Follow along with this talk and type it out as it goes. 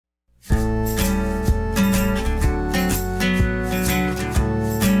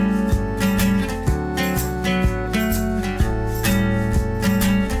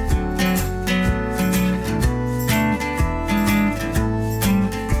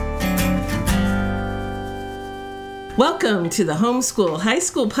Welcome to the Homeschool High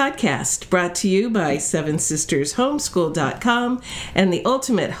School Podcast, brought to you by SevenSistersHomeschool.com and the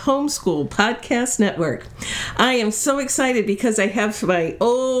Ultimate Homeschool Podcast Network. I am so excited because I have my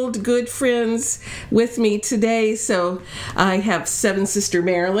old good friends with me today. So I have Seven Sister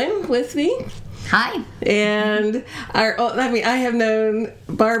Marilyn with me. Hi. And I have known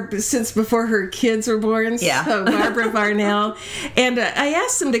Barb since before her kids were born. Yeah. So Barbara Varnell. And I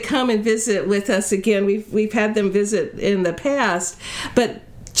asked them to come and visit with us again. We've had them visit in the past, but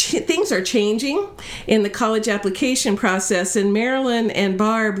things are changing in the college application process, and Marilyn and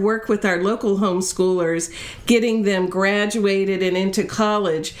Barb work with our local homeschoolers, getting them graduated and into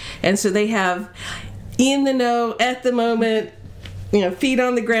college. And so they have in the know at the moment, feet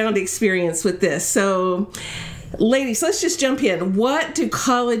on the ground experience with this. So, ladies, let's just jump in. What do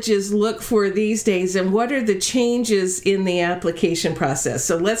colleges look for these days, and what are the changes in the application process?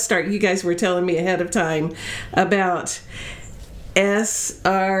 So let's start. You guys were telling me ahead of time about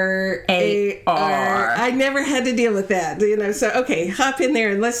SRAR. I never had to deal with that, So okay, hop in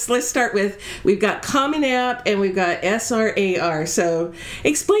there and let's start with, we've got Common App and we've got SRAR. So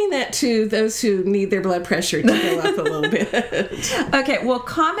explain that to those who need their blood pressure to go up a little bit. Okay, well,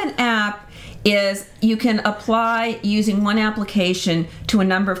 Common App is you can apply using one application to a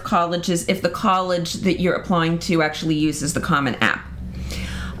number of colleges if the college that you're applying to actually uses the Common App.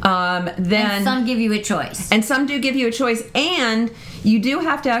 And some give you a choice. And some do give you a choice, and you do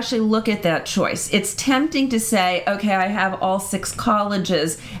have to actually look at that choice. It's tempting to say, okay, I have all 6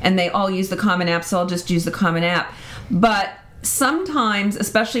 colleges, and they all use the Common App, so I'll just use the Common App. But sometimes,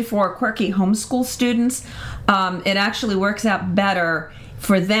 especially for quirky homeschool students, it actually works out better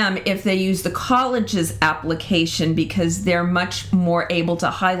for them if they use the college's application, because they're much more able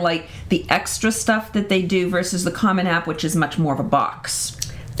to highlight the extra stuff that they do versus the Common App, which is much more of a box.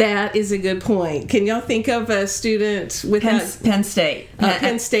 That is a good point. Can y'all think of a student with Penn State?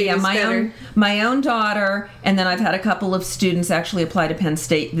 Penn State is better. My own daughter, and then I've had a couple of students actually apply to Penn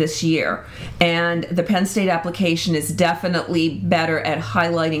State this year. And the Penn State application is definitely better at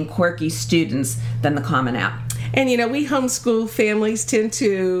highlighting quirky students than the Common App. And, we homeschool families tend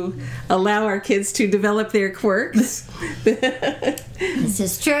to allow our kids to develop their quirks. This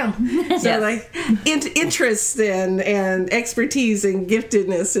is true. So, like, interests and expertise and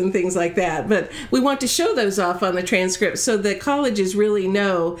giftedness and things like that. But we want to show those off on the transcript so that colleges really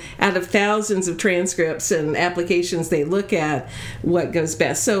know, out of thousands of transcripts and applications they look at, what goes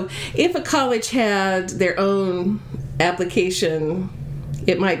best. So if a college had their own application,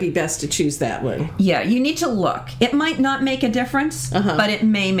 it might be best to choose that one. Yeah, you need to look. It might not make a difference, but it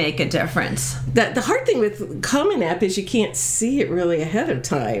may make a difference. The hard thing with Common App is you can't see it really ahead of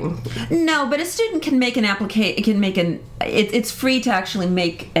time. No, but a student can make an application. It's free to actually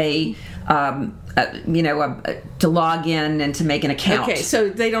make to log in and to make an account. Okay, so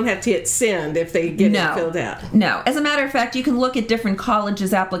they don't have to hit send if they get it filled out. No. As a matter of fact, you can look at different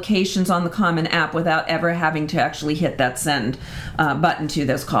colleges' applications on the Common App without ever having to actually hit that send button to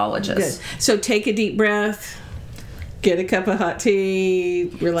those colleges. Good. So take a deep breath. Get a cup of hot tea,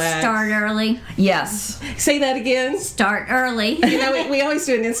 relax. Start early. Yes. Say that again. Start early. We always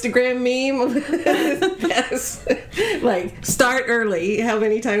do an Instagram meme. Yes. Like, start early. How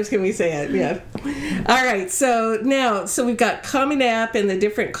many times can we say it? Yeah. All right. So we've got Common App, and the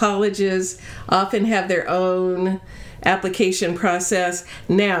different colleges often have their own application process.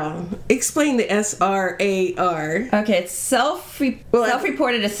 Now, explain the SRAR. Okay, it's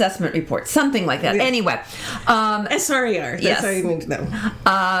self-reported assessment report, something like that. Yeah. Anyway, SRAR. That's all you need to know.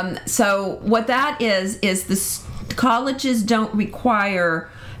 So what that is the colleges don't require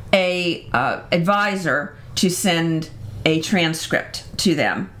a advisor to send a transcript to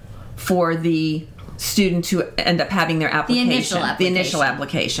them for the student to end up having their application. The initial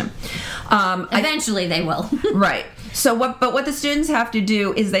application. Eventually they will. Right. So what the students have to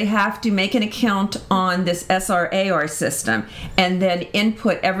do is they have to make an account on this SRAR system and then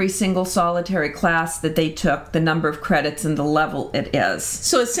input every single solitary class that they took, the number of credits and the level it is.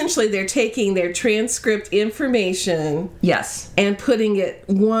 So essentially they're taking their transcript information, yes, and putting it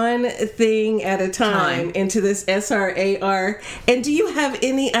one thing at a time into this SRAR. And do you have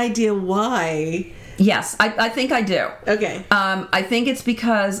any idea why? Yes, I think I do. Okay. I think it's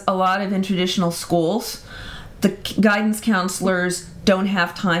because a lot of in traditional schools, the guidance counselors don't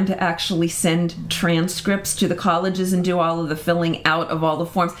have time to actually send transcripts to the colleges and do all of the filling out of all the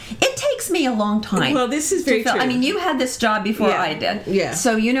forms. It takes takes me a long time. Well, this is very true. I mean, you had this job before I did. Yeah.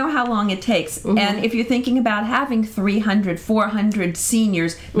 So you know how long it takes. Mm-hmm. And if you're thinking about having 300, 400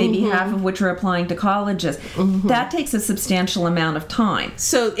 seniors, maybe mm-hmm. half of which are applying to colleges, mm-hmm. that takes a substantial amount of time.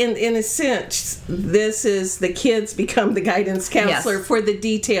 So in a sense, this is the kids become the guidance counselor for the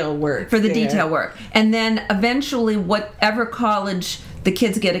detail work. For the detail work. And then eventually whatever college the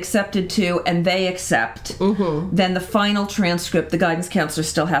kids get accepted to and they accept, mm-hmm. then the final transcript the guidance counselor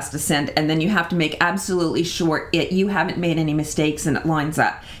still has to send, and then you have to make absolutely sure you haven't made any mistakes and it lines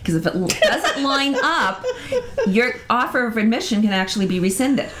up. Because if it doesn't line up, your offer of admission can actually be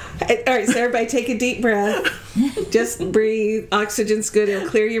rescinded. All right, so everybody take a deep breath. Just breathe. Oxygen's good. It'll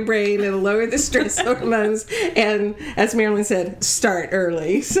clear your brain. It'll lower the stress hormones. And as Marilyn said, start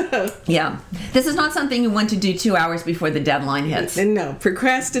early. So yeah. This is not something you want to do 2 hours before the deadline hits. No,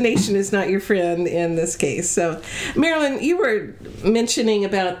 procrastination is not your friend in this case. So, Marilyn, you were mentioning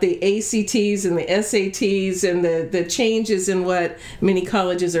about the ACTs and the SATs and the changes in what many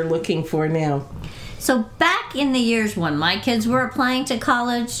colleges are looking for now. So back in the years when my kids were applying to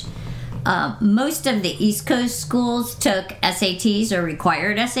college, most of the East Coast schools took SATs or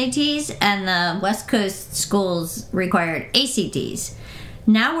required SATs, and the West Coast schools required ACTs.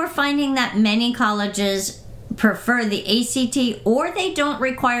 Now we're finding that many colleges prefer the ACT, or they don't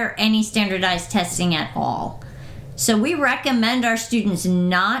require any standardized testing at all. So we recommend our students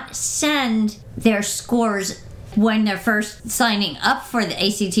not send their scores when they're first signing up for the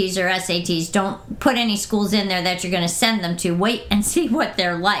ACTs or SATs. Don't put any schools in there that you're going to send them to. Wait and see what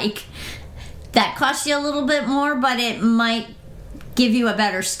they're like. That costs you a little bit more, but it might give you a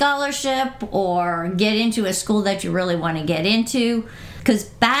better scholarship or get into a school that you really want to get into, because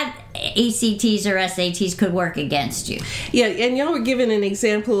bad ACTs or SATs could work against you. Yeah, and y'all were given an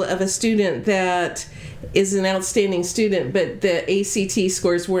example of a student that is an outstanding student, but the ACT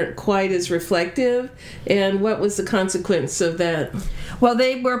scores weren't quite as reflective. And what was the consequence of that? Well,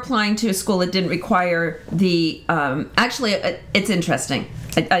 they were applying to a school that didn't require the... actually, it's interesting.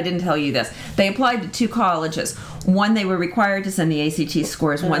 I didn't tell you this. They applied to 2 colleges. One, they were required to send the ACT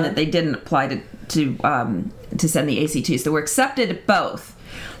scores. One that they didn't apply to send the ACTs. They were accepted at both.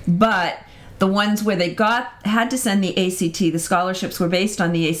 But the ones where they had to send the ACT, the scholarships were based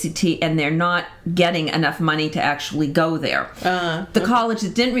on the ACT, and they're not getting enough money to actually go there. The college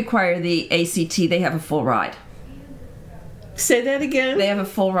that didn't require the ACT, they have a full ride. Say that again? They have a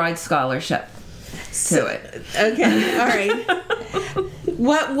full ride scholarship to it. Okay, all right.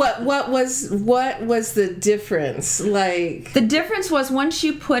 What was the difference? Like, the difference was, once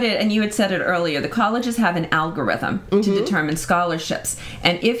you put it, and you had said it earlier, the colleges have an algorithm mm-hmm. to determine scholarships,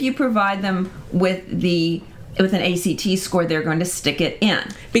 and if you provide them with an ACT score, they're going to stick it in.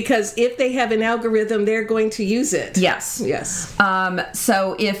 Because if they have an algorithm, they're going to use it. Yes.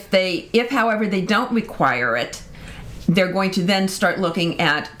 So if however they don't require it, they're going to then start looking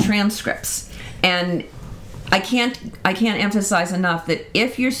at transcripts. And I can't emphasize enough that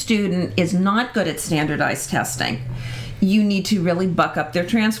if your student is not good at standardized testing, you need to really buck up their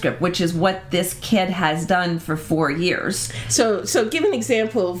transcript, which is what this kid has done for 4 years. So give an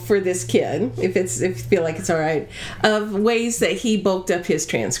example for this kid, if you feel like it's all right, of ways that he bulked up his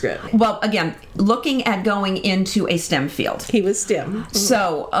transcript. Well, again, looking at going into a STEM field. He was STEM. Mm-hmm.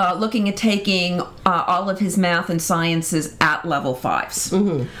 So looking at taking all of his math and sciences at level 5s.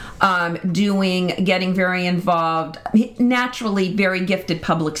 Mm-hmm. Getting very involved, naturally very gifted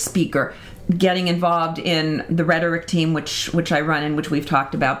public speaker, getting involved in the rhetoric team, which I run and which we've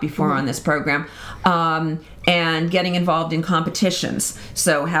talked about before mm-hmm. on this program, and getting involved in competitions,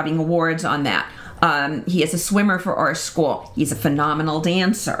 so having awards on that. He is a swimmer for our school. He's a phenomenal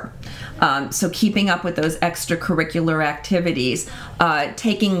dancer. So keeping up with those extracurricular activities,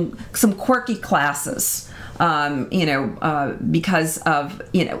 taking some quirky classes, because of,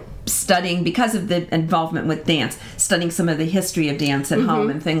 studying, because of the involvement with dance, studying some of the history of dance at mm-hmm. home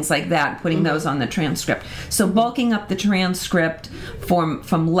and things like that, putting mm-hmm. those on the transcript. So bulking up the transcript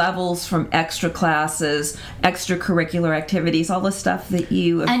from levels, from extra classes, extracurricular activities, all the stuff that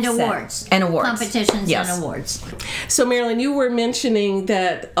you have and said. Awards. And awards. Competitions yes. and awards. So, Marilyn, you were mentioning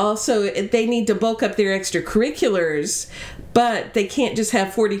that also they need to bulk up their extracurriculars, but they can't just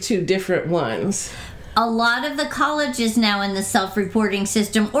have 42 different ones. A lot of the colleges now in the self-reporting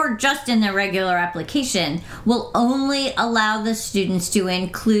system, or just in their regular application, will only allow the students to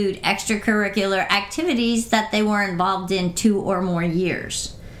include extracurricular activities that they were involved in 2 or more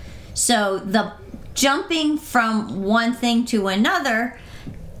years. So the jumping from one thing to another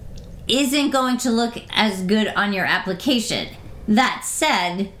isn't going to look as good on your application. That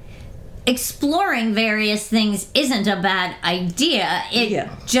said, exploring various things isn't a bad idea.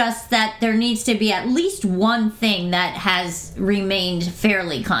 Just that there needs to be at least one thing that has remained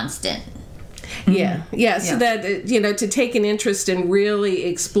fairly constant. So that, to take an interest and really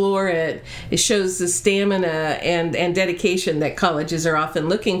explore it, it shows the stamina and dedication that colleges are often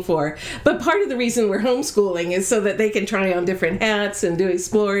looking for. But part of the reason we're homeschooling is so that they can try on different hats and do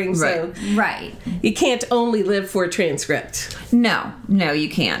exploring. Right. Right. You can't only live for a transcript. No, you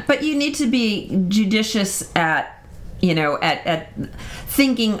can't. But you need to be judicious at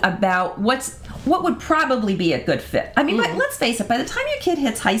thinking about what would probably be a good fit. I mean, but let's face it, by the time your kid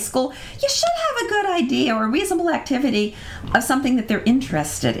hits high school, you should have a good idea or a reasonable activity of something that they're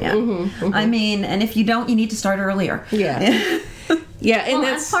interested in. I mean, and if you don't, you need to start earlier. And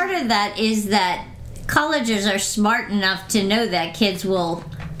And part of that is that colleges are smart enough to know that kids will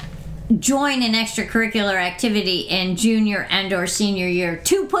join an extracurricular activity in junior and or senior year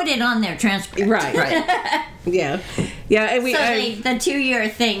to put it on their transcript. Right. And the 2-year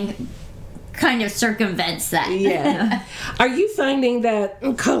thing kind of circumvents that. Are you finding that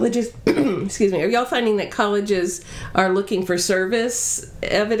colleges are y'all finding that colleges are looking for service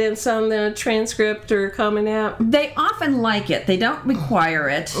evidence on the transcript or Common App? They often like it. They don't require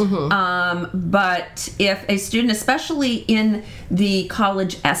it. But if a student, especially in the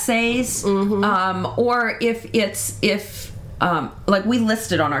college essays, or if like we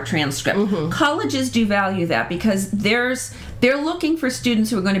listed on our transcript, colleges do value that because they're looking for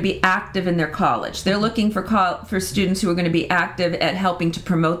students who are going to be active in their college. They're looking for students who are going to be active at helping to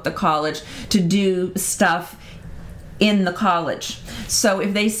promote the college, to do stuff in the college. So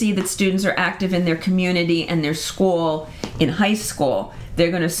if they see that students are active in their community and their school in high school,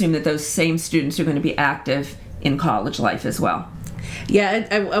 they're going to assume that those same students are going to be active in college life as well.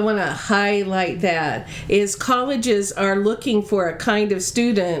 I want to highlight that is colleges are looking for a kind of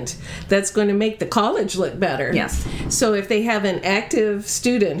student that's going to make the college look better. Yes. So if they have an active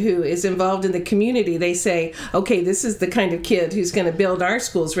student who is involved in the community, they say, okay, this is the kind of kid who's going to build our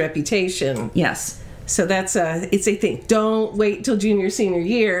school's reputation. Yes. So it's a thing. Don't wait till junior, senior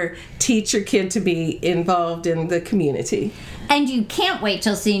year. Teach your kid to be involved in the community. And you can't wait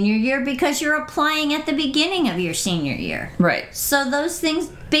till senior year because you're applying at the beginning of your senior year. Right. So those things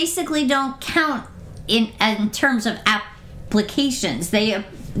basically don't count in terms of applications.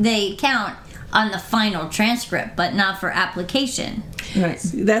 They count on the final transcript, but not for application. Right.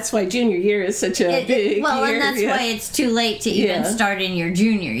 That's why junior year is such a big year. And that's why it's too late to even start in your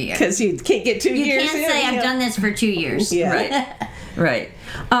junior year. Because you can't get 2 years in. You can't say, I've done this for 2 years. Right.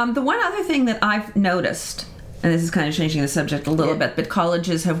 The one other thing that I've noticed, and this is kind of changing the subject a little bit, but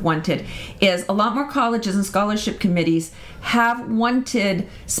colleges have wanted, is a lot more colleges and scholarship committees have wanted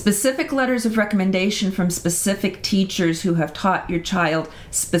specific letters of recommendation from specific teachers who have taught your child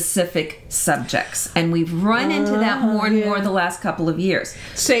specific subjects. And we've run into that more and more the last couple of years.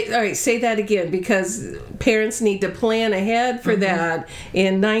 Say that again, because parents need to plan ahead for that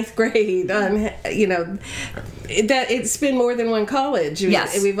in 9th grade. That it's been more than one college.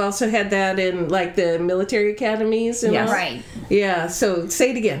 Yes. We've also had that in like the military academies and all. Right. Yeah, so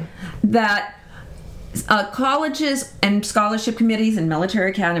say it again. That colleges and scholarship committees and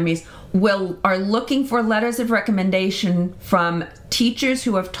military academies are looking for letters of recommendation from teachers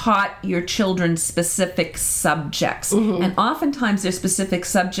who have taught your children specific subjects. And oftentimes they're specific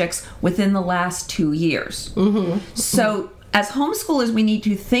subjects within the last 2 years. So as homeschoolers, we need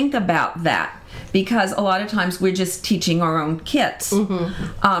to think about that, because a lot of times we're just teaching our own kids.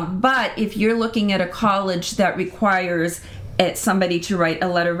 But if you're looking at a college that requires somebody to write a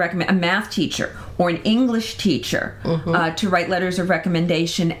letter of recommendation, a math teacher or an English teacher to write letters of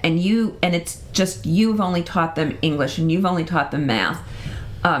recommendation, and it's just you've only taught them English and you've only taught them math,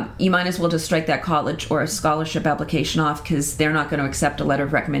 you might as well just strike that college or a scholarship application off, because they're not going to accept a letter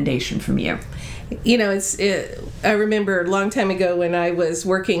of recommendation from you. I remember a long time ago when I was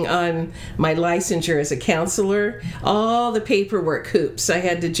working on my licensure as a counselor, all the paperwork hoops I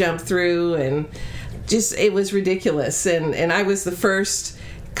had to jump through, and it was ridiculous. And I was the first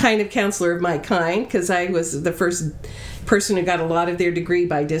kind of counselor of my kind, because I was the first person who got a lot of their degree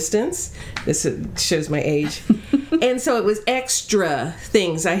by distance. This shows my age. And so it was extra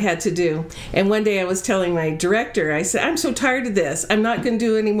things I had to do. And one day I was telling my director, I said, I'm so tired of this. I'm not going to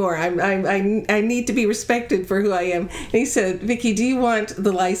do it anymore. I need to be respected for who I am. And he said, Vicki, do you want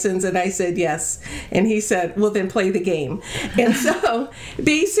the license? And I said, yes. And he said, well, then play the game. And so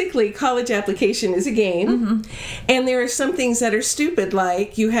basically college application is a game. And there are some things that are stupid,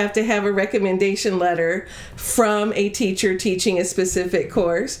 like you have to have a recommendation letter from a teacher teaching a specific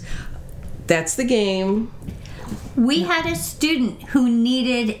course. That's the game. We had a student who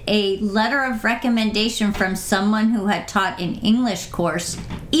needed a letter of recommendation from someone who had taught an English course,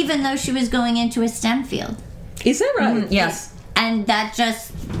 even though she was going into a STEM field. Is that right? Mm-hmm. Yes. And that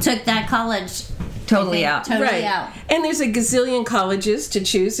just took that college Totally out. Totally out. And there's a gazillion colleges to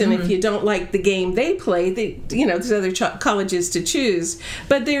choose, and if you don't like the game they play, there's other colleges to choose.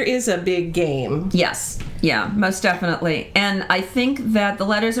 But there is a big game. Yes. Yeah, most definitely. And I think that the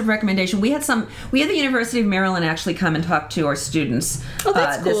letters of recommendation, we had the University of Maryland actually come and talk to our students. Oh,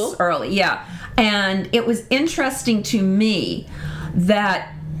 that's cool. This early, yeah. And it was interesting to me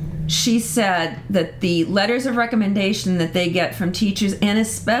that she said that the letters of recommendation that they get from teachers, and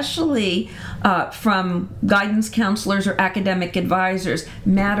especially from guidance counselors or academic advisors,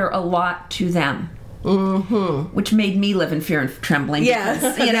 matter a lot to them. Mm-hmm. Which made me live in fear and trembling. Yeah,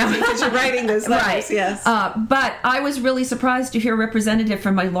 because you're writing those letters. Right. Yes. But I was really surprised to hear a representative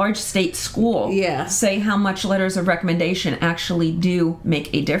from a large state school say how much letters of recommendation actually do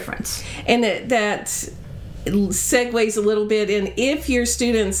make a difference. And that segues a little bit in, if your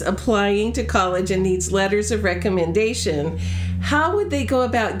student's applying to college and needs letters of recommendation, how would they go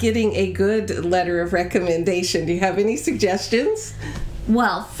about getting a good letter of recommendation? Do you have any suggestions?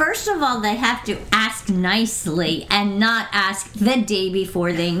 Well, first of all, they have to ask nicely and not ask the day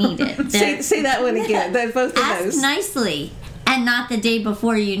before they need it. Say that one again. Both of ask those. Ask nicely and not the day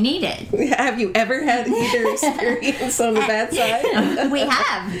before you need it. Have you ever had either experience on the bad side? We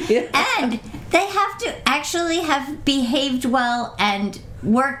have. Yeah. And they have to actually have behaved well and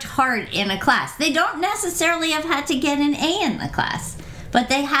worked hard in a class. They don't necessarily have had to get an A in the class, but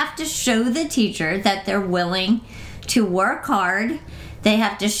they have to show the teacher that they're willing to work hard. They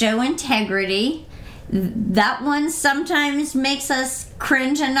have to show integrity. That one sometimes makes us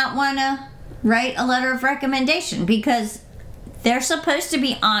cringe and not want to write a letter of recommendation, because they're supposed to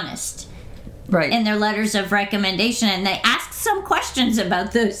be honest. Right. In their letters of recommendation, and they ask some questions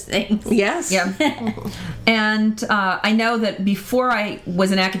about those things. Yes. Yeah. And I know that before I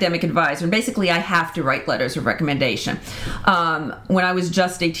was an academic advisor, and basically I have to write letters of recommendation, when I was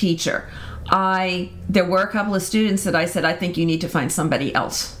just a teacher, there were a couple of students that I said, I think you need to find somebody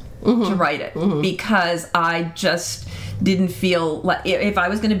else to write it, because I just didn't feel like, if I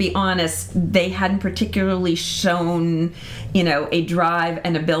was going to be honest, they hadn't particularly shown, a drive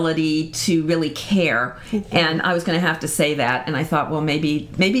and ability to really care, and I was going to have to say that. And I thought, well, maybe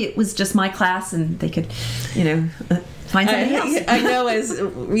it was just my class, and they could, find somebody else. I know, as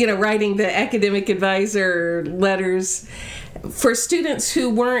writing the academic advisor letters for students who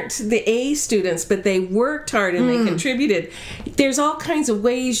weren't the A students, but they worked hard and they contributed, there's all kinds of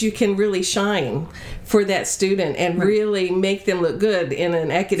ways you can really shine for that student and really make them look good in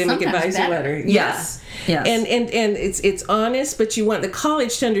an academic Sometimes advisor better. letter. Yes. Yes. And it's honest, but you want the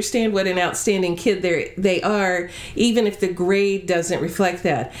college to understand what an outstanding kid they are, even if the grade doesn't reflect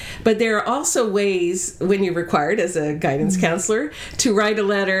that. But there are also ways, when you're required as a guidance counselor, to write a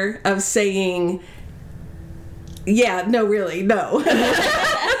letter of saying, yeah, no, really, no.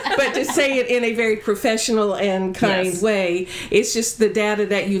 But to say it in a very professional and kind way, it's just the data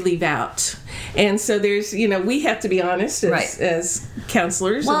that you leave out. And so there's, we have to be honest as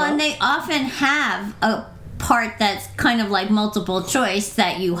counselors. Well, and they often have a part that's kind of like multiple choice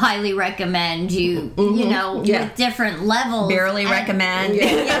that you highly recommend, with different levels. Barely recommend.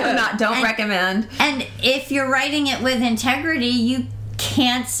 Don't recommend. And if you're writing it with integrity, you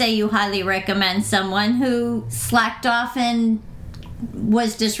can't say you highly recommend someone who slacked off and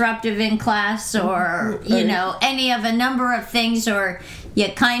was disruptive in class, or any of a number of things, or you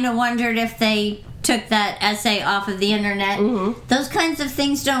kind of wondered if they took that essay off of the internet. Those kinds of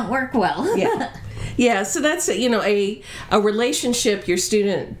things don't work well. Yeah, so that's a relationship your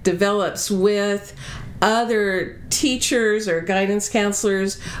student develops with other teachers or guidance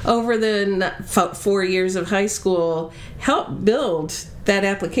counselors over the 4 years of high school help build that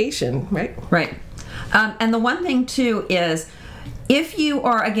application, right? Right. And the one thing, too, is if you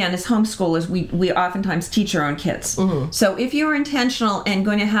are, again, as homeschoolers, we oftentimes teach our own kids. So if you're intentional and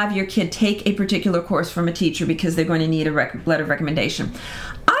going to have your kid take a particular course from a teacher because they're going to need a letter of recommendation,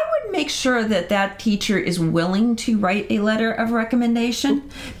 I would make sure that teacher is willing to write a letter of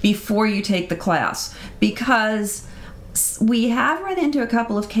recommendation before you take the class, because we have run into a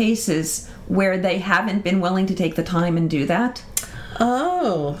couple of cases where they haven't been willing to take the time and do that.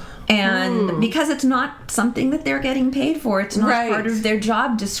 Oh. And because it's not something that they're getting paid for, it's not part of their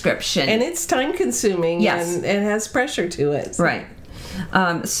job description. And it's time consuming and has pressure to it. Right.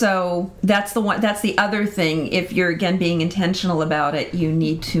 So that's the other thing. If you're, again, being intentional about it, you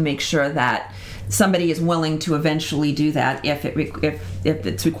need to make sure that somebody is willing to eventually do that if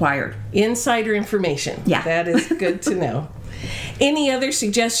it's required. Insider information. Yeah. That is good to know. Any other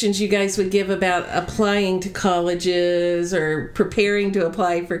suggestions you guys would give about applying to colleges or preparing to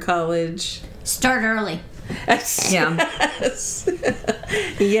apply for college? Start early. Yes.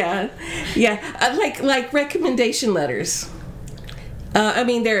 Yeah. Like recommendation letters.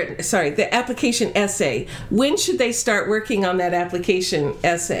 The application essay. When should they start working on that application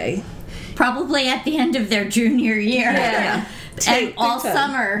essay? Probably at the end of their junior year. Yeah. And all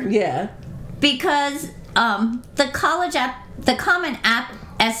summer. Yeah. Because the Common App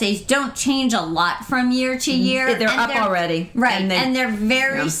essays don't change a lot from year to year. They're up already. Right. And they're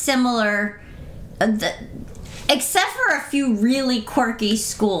very similar. Except for a few really quirky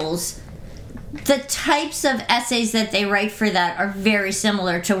schools, the types of essays that they write for that are very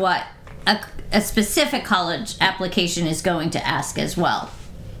similar to what a specific college application is going to ask as well.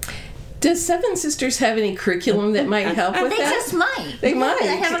 Does Seven Sisters have any curriculum that might help with they that? Just might. They might.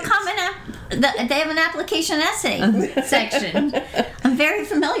 They have a common app. They have an application essay section. I'm very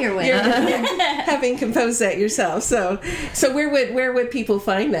familiar with it. Having composed that yourself. So where would people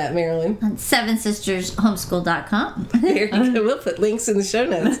find that, Marilyn? On sevensistershomeschool.com. There you go. We'll put links in the show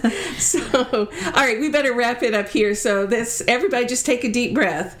notes. So, all right, we better wrap it up here. So everybody just take a deep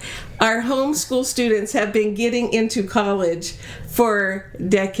breath. Our homeschool students have been getting into college for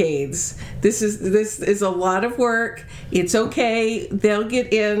decades. This is a lot of work. It's okay. They'll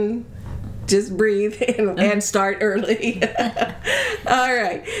get in. Just breathe and start early. All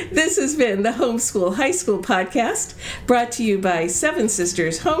right. This has been the Homeschool High School Podcast, brought to you by Seven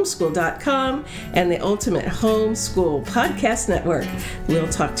Sisters Homeschool.com and the Ultimate Homeschool Podcast Network. We'll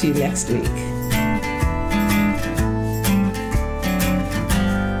talk to you next week.